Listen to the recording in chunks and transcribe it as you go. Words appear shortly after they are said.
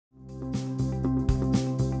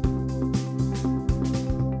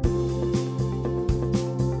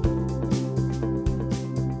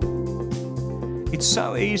It's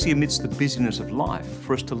so easy amidst the busyness of life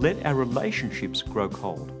for us to let our relationships grow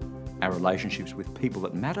cold. Our relationships with people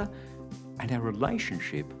that matter and our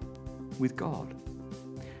relationship with God.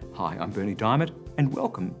 Hi, I'm Bernie Diamond and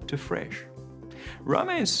welcome to Fresh.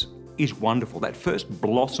 Romance is wonderful, that first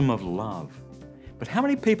blossom of love. But how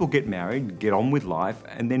many people get married, get on with life,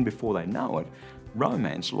 and then before they know it,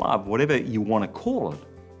 romance, love, whatever you want to call it,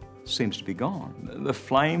 seems to be gone. The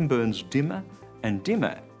flame burns dimmer and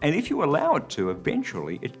dimmer, and if you allow it to,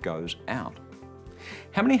 eventually it goes out.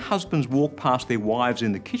 How many husbands walk past their wives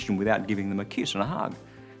in the kitchen without giving them a kiss and a hug?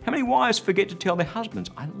 How many wives forget to tell their husbands,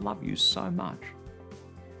 "I love you so much"?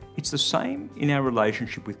 It's the same in our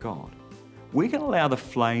relationship with God. We can allow the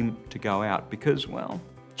flame to go out because, well,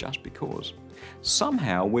 just because.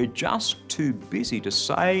 Somehow we're just too busy to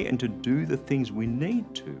say and to do the things we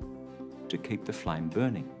need to keep the flame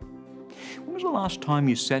burning. When was the last time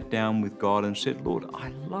you sat down with God and said, "Lord, I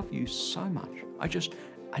love you so much. I just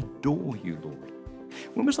adore you, Lord"?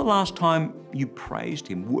 When was the last time you praised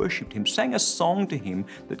Him, worshipped Him, sang a song to Him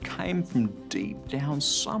that came from deep down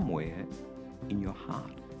somewhere in your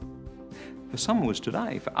heart? For some it was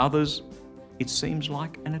today. For others, it seems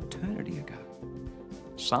like an eternity ago.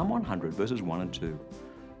 Psalm 100 verses 1 and 2.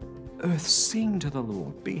 Earth, sing to the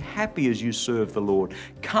Lord. Be happy as you serve the Lord.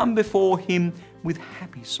 Come before Him with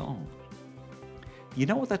happy songs. You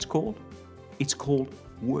know what that's called? It's called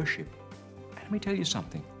worship. And let me tell you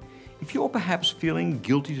something. If you're perhaps feeling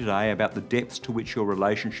guilty today about the depths to which your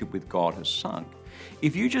relationship with God has sunk,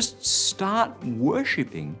 if you just start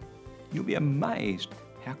worshiping, you'll be amazed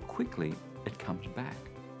how quickly it comes back.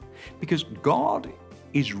 Because God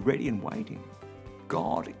is ready and waiting.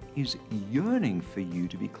 God is yearning for you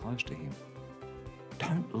to be close to Him.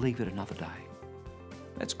 Don't leave it another day.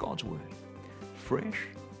 That's God's word. Fresh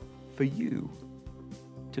for you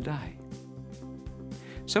today.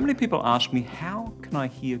 So many people ask me, how can I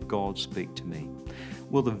hear God speak to me?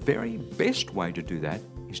 Well, the very best way to do that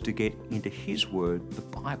is to get into His Word, the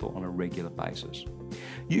Bible, on a regular basis.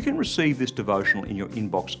 You can receive this devotional in your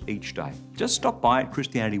inbox each day. Just stop by at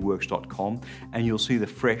christianityworks.com and you'll see the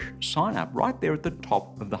Fresh sign up right there at the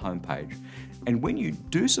top of the homepage. And when you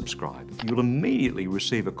do subscribe, you'll immediately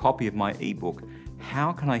receive a copy of my ebook,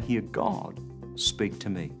 How Can I Hear God Speak to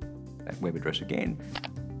Me? That web address again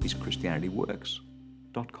is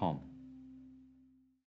christianityworks.com.